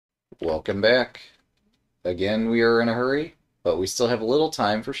Welcome back. Again, we are in a hurry, but we still have a little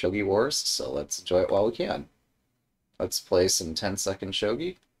time for Shogi Wars, so let's enjoy it while we can. Let's play some 10-second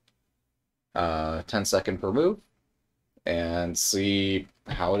Shogi, 10-second per move, and see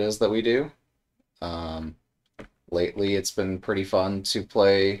how it is that we do. Um, Lately, it's been pretty fun to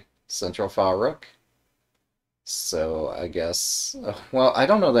play Central Fa Rook, so I guess... well, I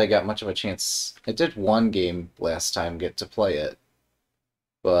don't know that I got much of a chance. I did one game last time get to play it,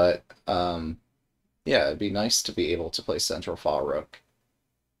 but... yeah, it'd be nice to be able to play Central Fa Rook.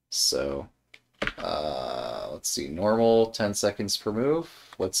 So, let's see, normal, 10 seconds per move.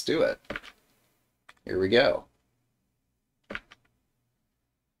 Let's do it. Here we go.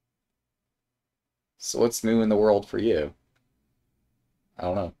 So what's new in the world for you? I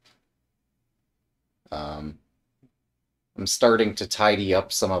don't know. I'm starting to tidy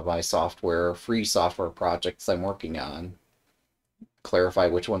up some of my free software projects I'm working on. Clarify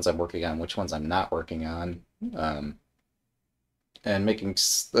which ones I'm working on, which ones I'm not working on. And making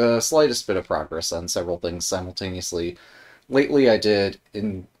the slightest bit of progress on several things simultaneously. Lately, I did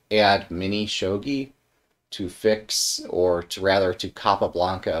add mini Shogi to fix, or to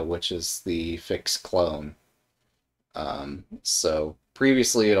Capablanca, which is the fix clone. So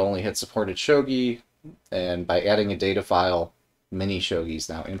previously, it only had supported Shogi, and by adding a data file, mini Shogi is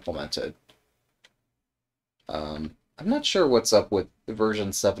now implemented. I'm not sure what's up with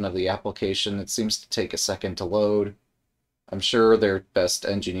version 7 of the application. It seems to take a second to load. I'm sure their best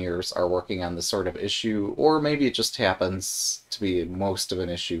engineers are working on this sort of issue, or maybe it just happens to be most of an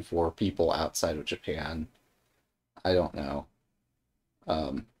issue for people outside of Japan. I don't know.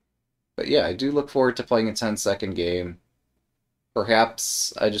 But yeah, I do look forward to playing a 10-second game.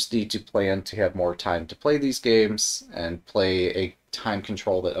 Perhaps I just need to plan to have more time to play these games and play a time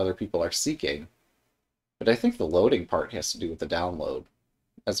control that other people are seeking. But I think the loading part has to do with the download,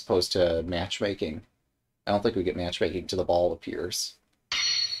 as opposed to matchmaking. I don't think we get matchmaking till the ball appears.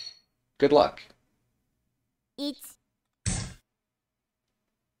 Good luck.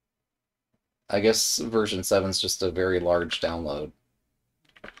 I guess version 7 is just a very large download.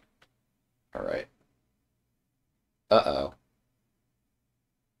 Alright. Uh-oh.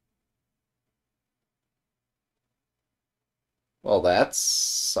 Well, that's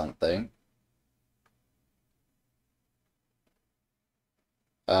something.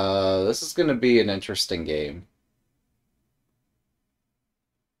 This is going to be an interesting game.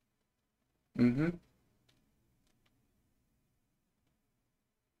 Mm-hmm.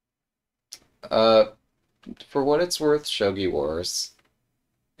 Uh, for what it's worth, Shogi Wars,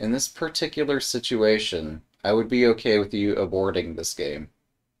 in this particular situation, I would be okay with you aborting this game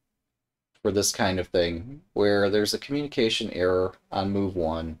for this kind of thing, where there's a communication error on move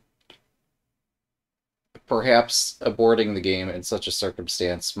 1. Perhaps aborting the game in such a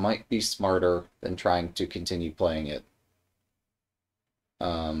circumstance might be smarter than trying to continue playing it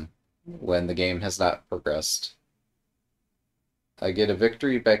when the game has not progressed. I get a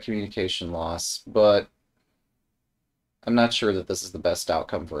victory by communication loss, but I'm not sure that this is the best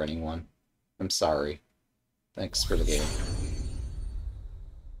outcome for anyone. I'm sorry. Thanks for the game.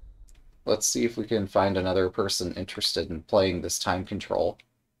 Let's see if we can find another person interested in playing this time control.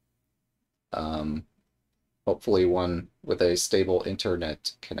 Hopefully one with a stable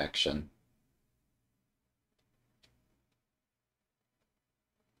internet connection.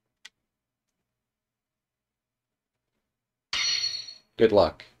 Good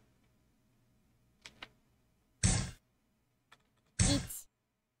luck.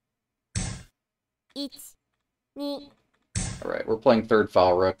 Alright, we're playing third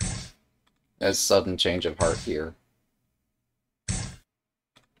file rook. As sudden change of heart here.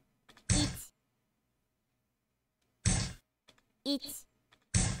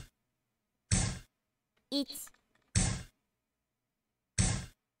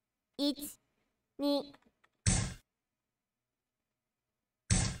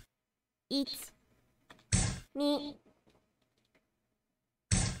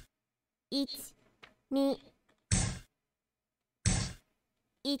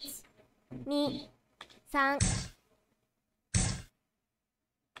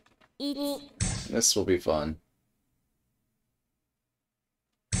 This will be fun.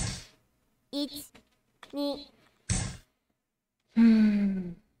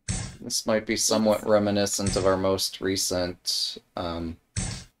 This might be somewhat reminiscent of our most recent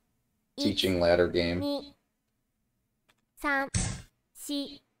teaching ladder game.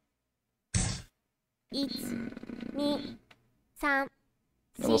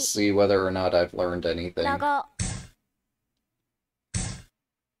 We'll see whether or not I've learned anything.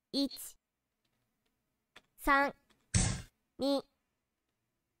 3、2、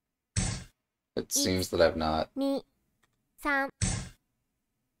it seems that I've not.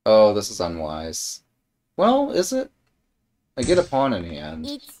 2、3、Oh, this is unwise. Well, is it? I get a pawn in hand.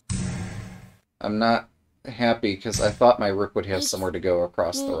 1、I'm not happy because I thought my rook would have somewhere to go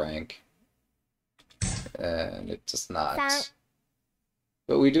across the rank. And it does not.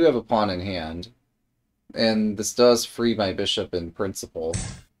 But we do have a pawn in hand. And this does free my bishop in principle.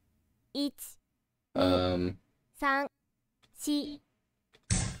 1、Um,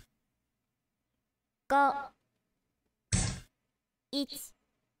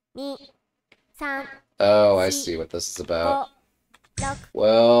 3、4、5、1、2、3、oh, I see what this is about.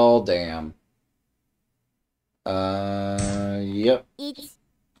 5、6、Well, damn. Yep.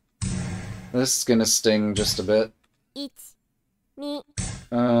 1、This is gonna sting just a bit.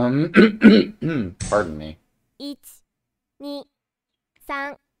 1、2、Pardon me.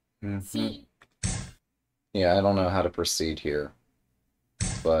 1、2、3、4、Yeah, I don't know how to proceed here.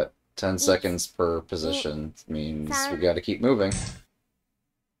 But 10 seconds per position means we gotta keep moving.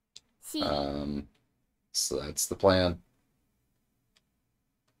 4、So that's the plan.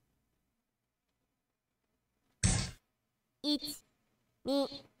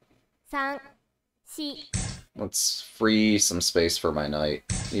 1、2、3、4、 Let's free some space for my knight,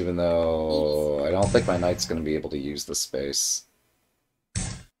 even though I don't think my knight's gonna be able to use the space.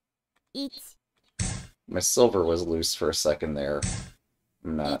 1、 My silver was loose for a second there.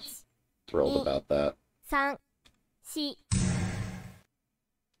 I'm not 1、 thrilled about that. 3、4、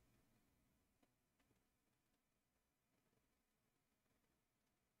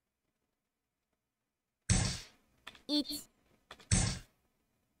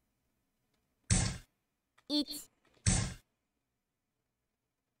 1、1、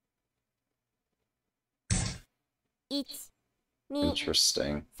 1、2、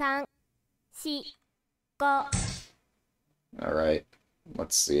 Interesting. 3、4、 5、 Alright,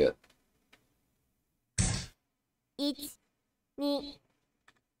 let's see it. 1、2、3、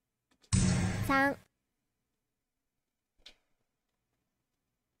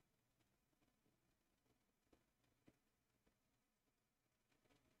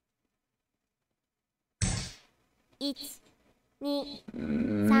 3、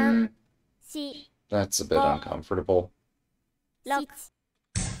 4、 That's a bit uncomfortable. 6、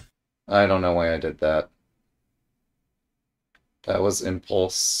 I don't know why I did that. That was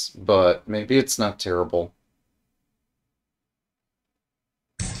impulse, but maybe it's not terrible.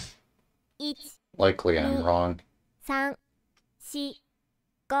 1、 Likely I'm wrong.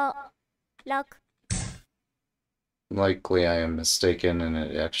 3、4、 5、 6、 Likely I am mistaken and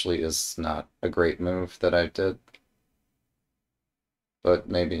it actually is not a great move that I did. But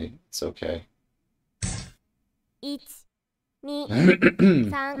maybe it's okay. 1、2、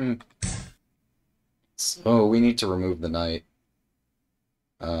 3、 So we need to remove the knight.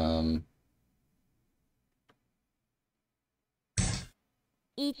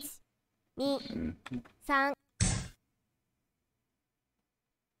 1、2、 3、 1、2、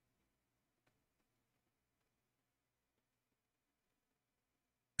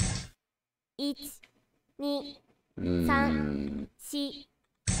 3、 4、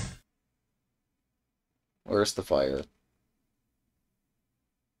 Where's the fire?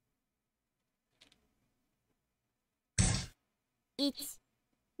 1、2、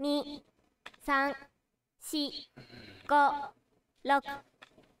 3、 4、 5、 6、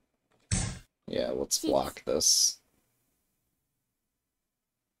 Yeah, let's block this.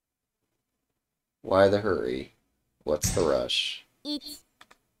 Why the hurry? What's the rush?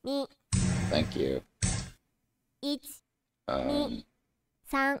 1、2、 Thank you. 1、2、 3、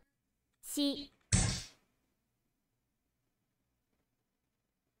 4、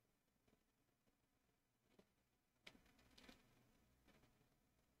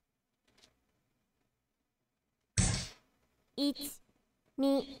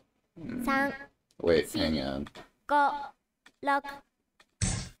 3、 Wait, hang on. 5、 6、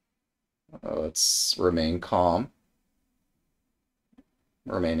 Let's remain calm.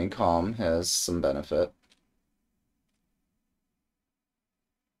 Remaining calm has some benefit.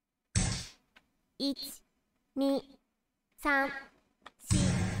 1、2、 3、 4、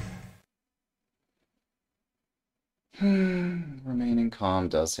 Remaining calm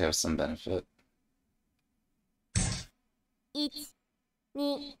does have some benefit. 1、2、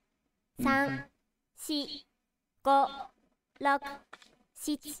 3、 4、 5、 6、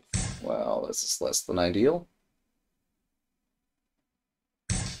 7、 Well, this is less than ideal.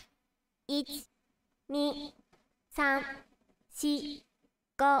 1、2、 3、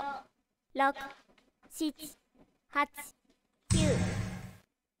 4、 5、 6、 7、 8、 9。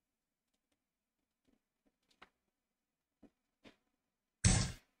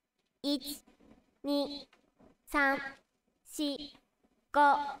 1、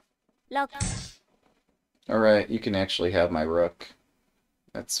2、3、4、5、6。Alright, you can actually have my rook.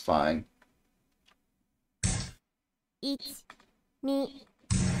 That's fine.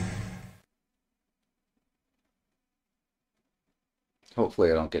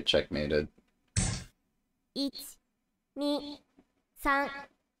 1、2、Hopefully I don't get checkmated.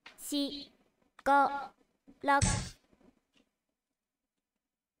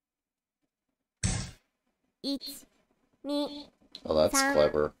 that's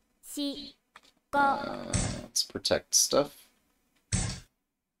 3、clever. 4、5。Let's protect stuff.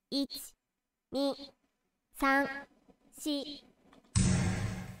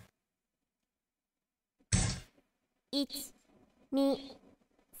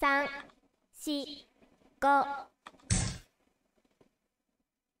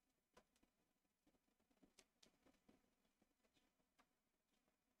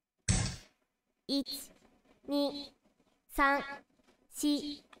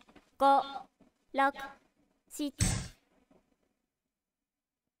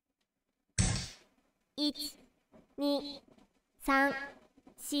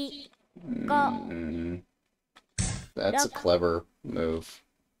 a clever move.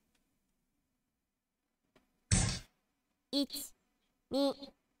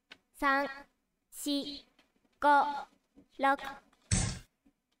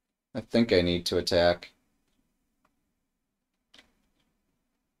 1、2、3、4、5、6。I think I need to attack.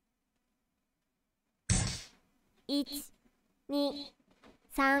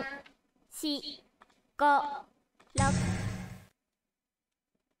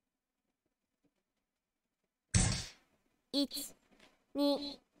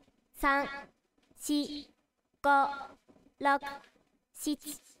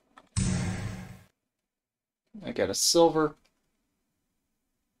 got a silver.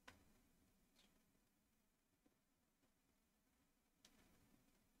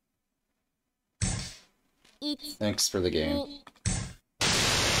 1、Thanks for the game.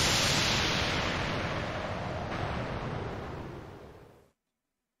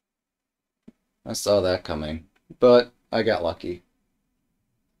 2。I saw that coming, but I got lucky.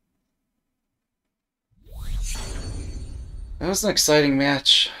 That was an exciting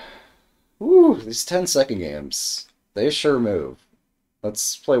match. Woo, these 10-second games. They sure move.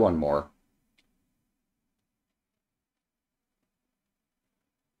 Let's play one more.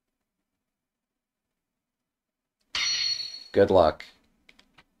 Good luck.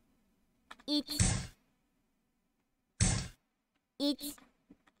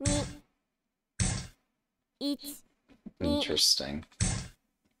 1、1、2、1、2、Interesting.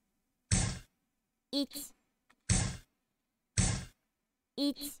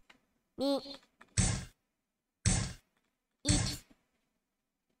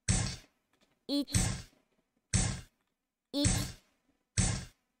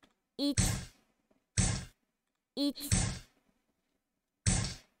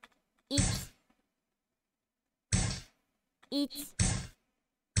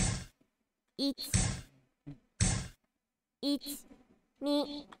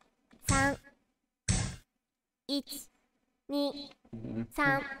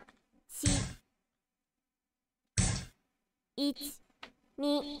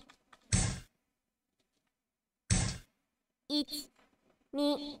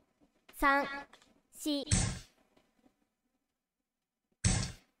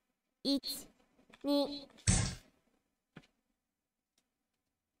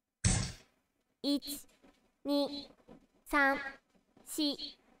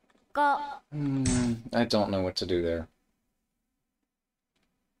 don't know what to do there.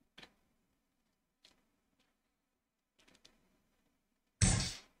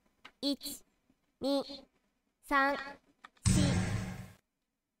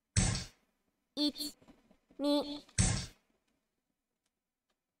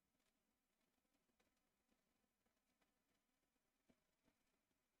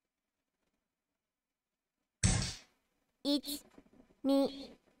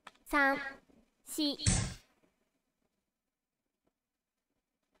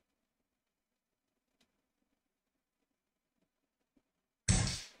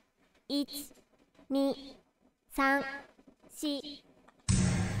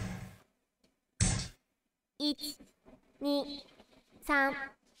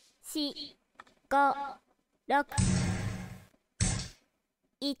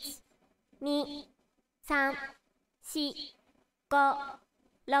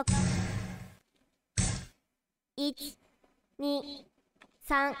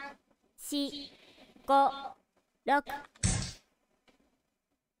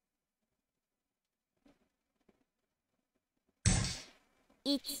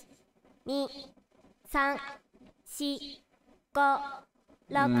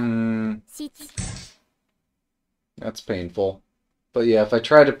 1、2、3、4、5、6、7。 That's painful. But yeah, if I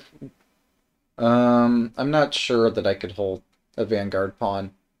try to... I'm not sure that I could hold a Vanguard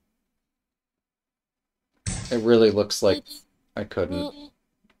pawn. It really looks like I couldn't.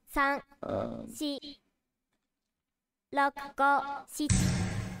 2、3、Um,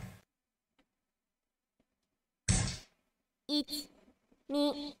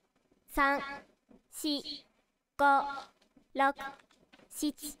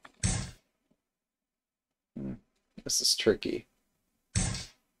 is tricky.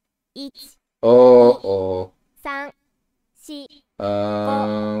 1、Oh,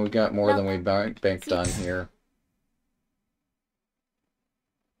 3、4、we got more than we banked on here.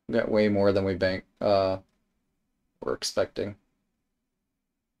 We got way more than we were expecting.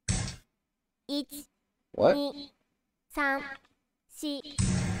 1、What?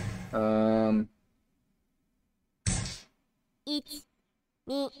 2、3、4。Um,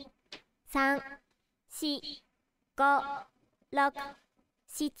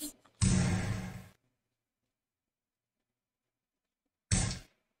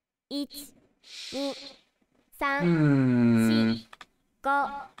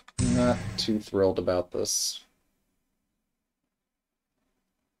 too thrilled about this.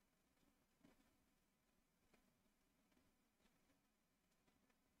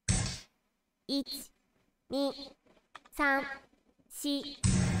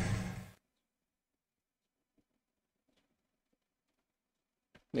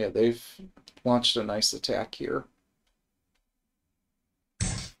 1、2、3、4。Yeah, they've launched a nice attack here.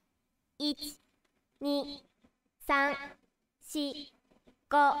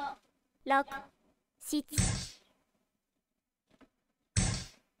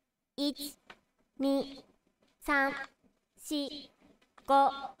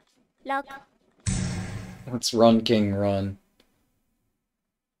 Let's run, King, run.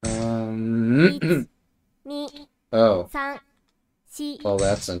 1、2、Oh, 3、4。well,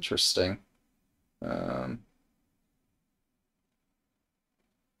 that's interesting. Um,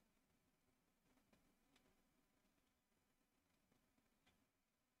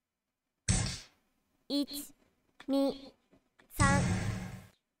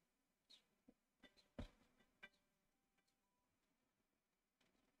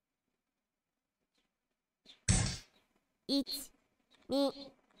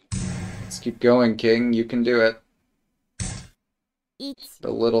 keep going, King. You can do it.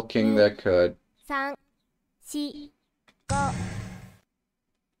 1、The little king that could.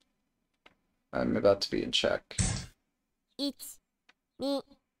 3、4、5。I'm about to be in check.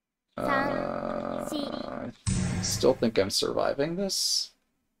 1、2、3、4。 I still think I'm surviving this.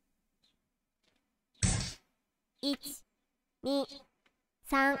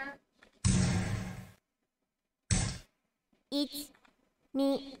 1、2、3。1、2。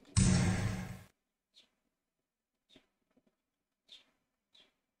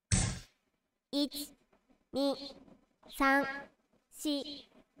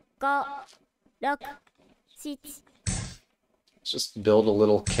 Let's just build a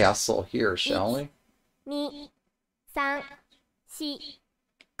little castle here, shall we?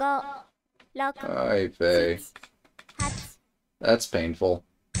 2、3、4、5、6、Ay vey. 7、8。 That's painful.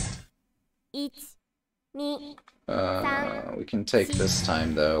 1、2、We can take this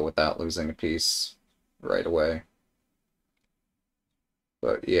time, though, without losing a piece right away.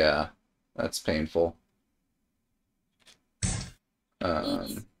 But yeah, that's painful.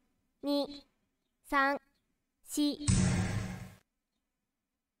 1、2、3、4。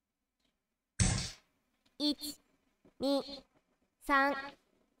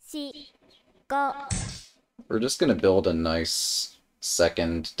 1、2、3、4、5。 We're just gonna build a nice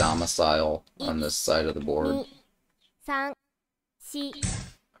second domicile on this side of the board. 2、3、4。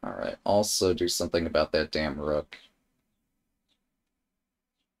 Alright, also do something about that damn rook.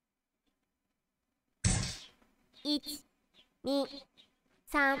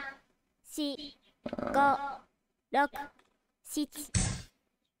 1、2、3、4、5、6、7。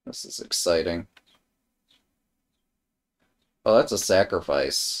 This is exciting. Oh, that's a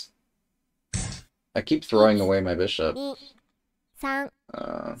sacrifice. I keep throwing away my bishop.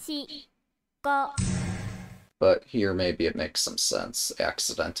 2、3、4、5。 But here maybe it makes some sense,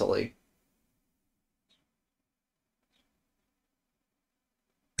 accidentally.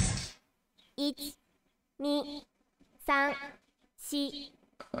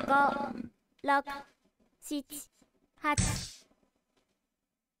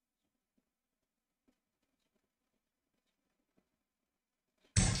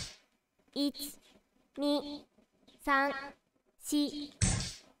 1、2、3、4。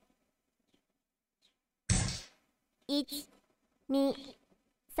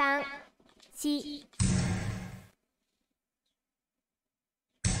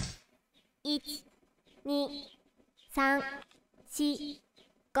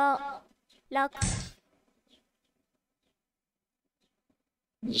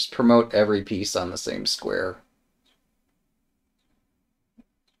Just promote every piece on the same square.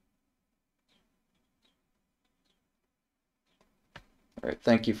 Alright,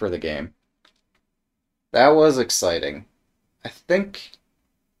 thank you for the game. That was exciting. I think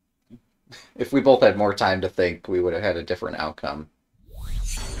if we both had more time to think, we would have had a different outcome.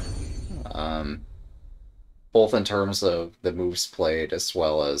 Um, both in terms of the moves played as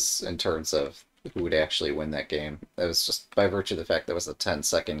well as in terms of who would actually win that game. It was just by virtue of the fact that it was a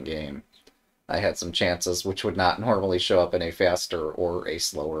 10-second game. I had some chances which would not normally show up in a faster or a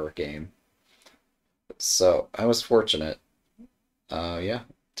slower game. So I was fortunate. Yeah.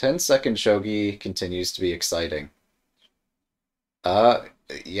 10-second shogi continues to be exciting. Uh,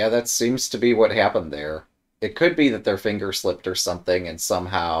 yeah, that seems to be what happened there. It could be that their finger slipped or something, and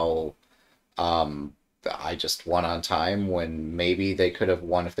somehow, um, I just won on time when maybe they could have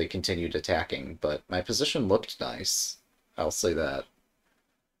won if they continued attacking, but my position looked nice. I'll say that.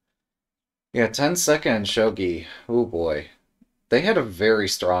 Yeah, 10-second shogi. Oh boy. They had a very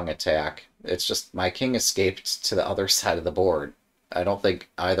strong attack. It's just my king escaped to the other side of the board. I don't think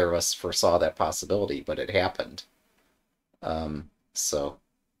either of us foresaw that possibility, but it happened. So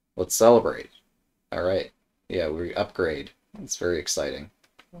let's celebrate. All right. Yeah, we upgrade. It's very exciting.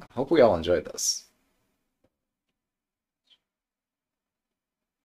 Hope we all enjoyed this.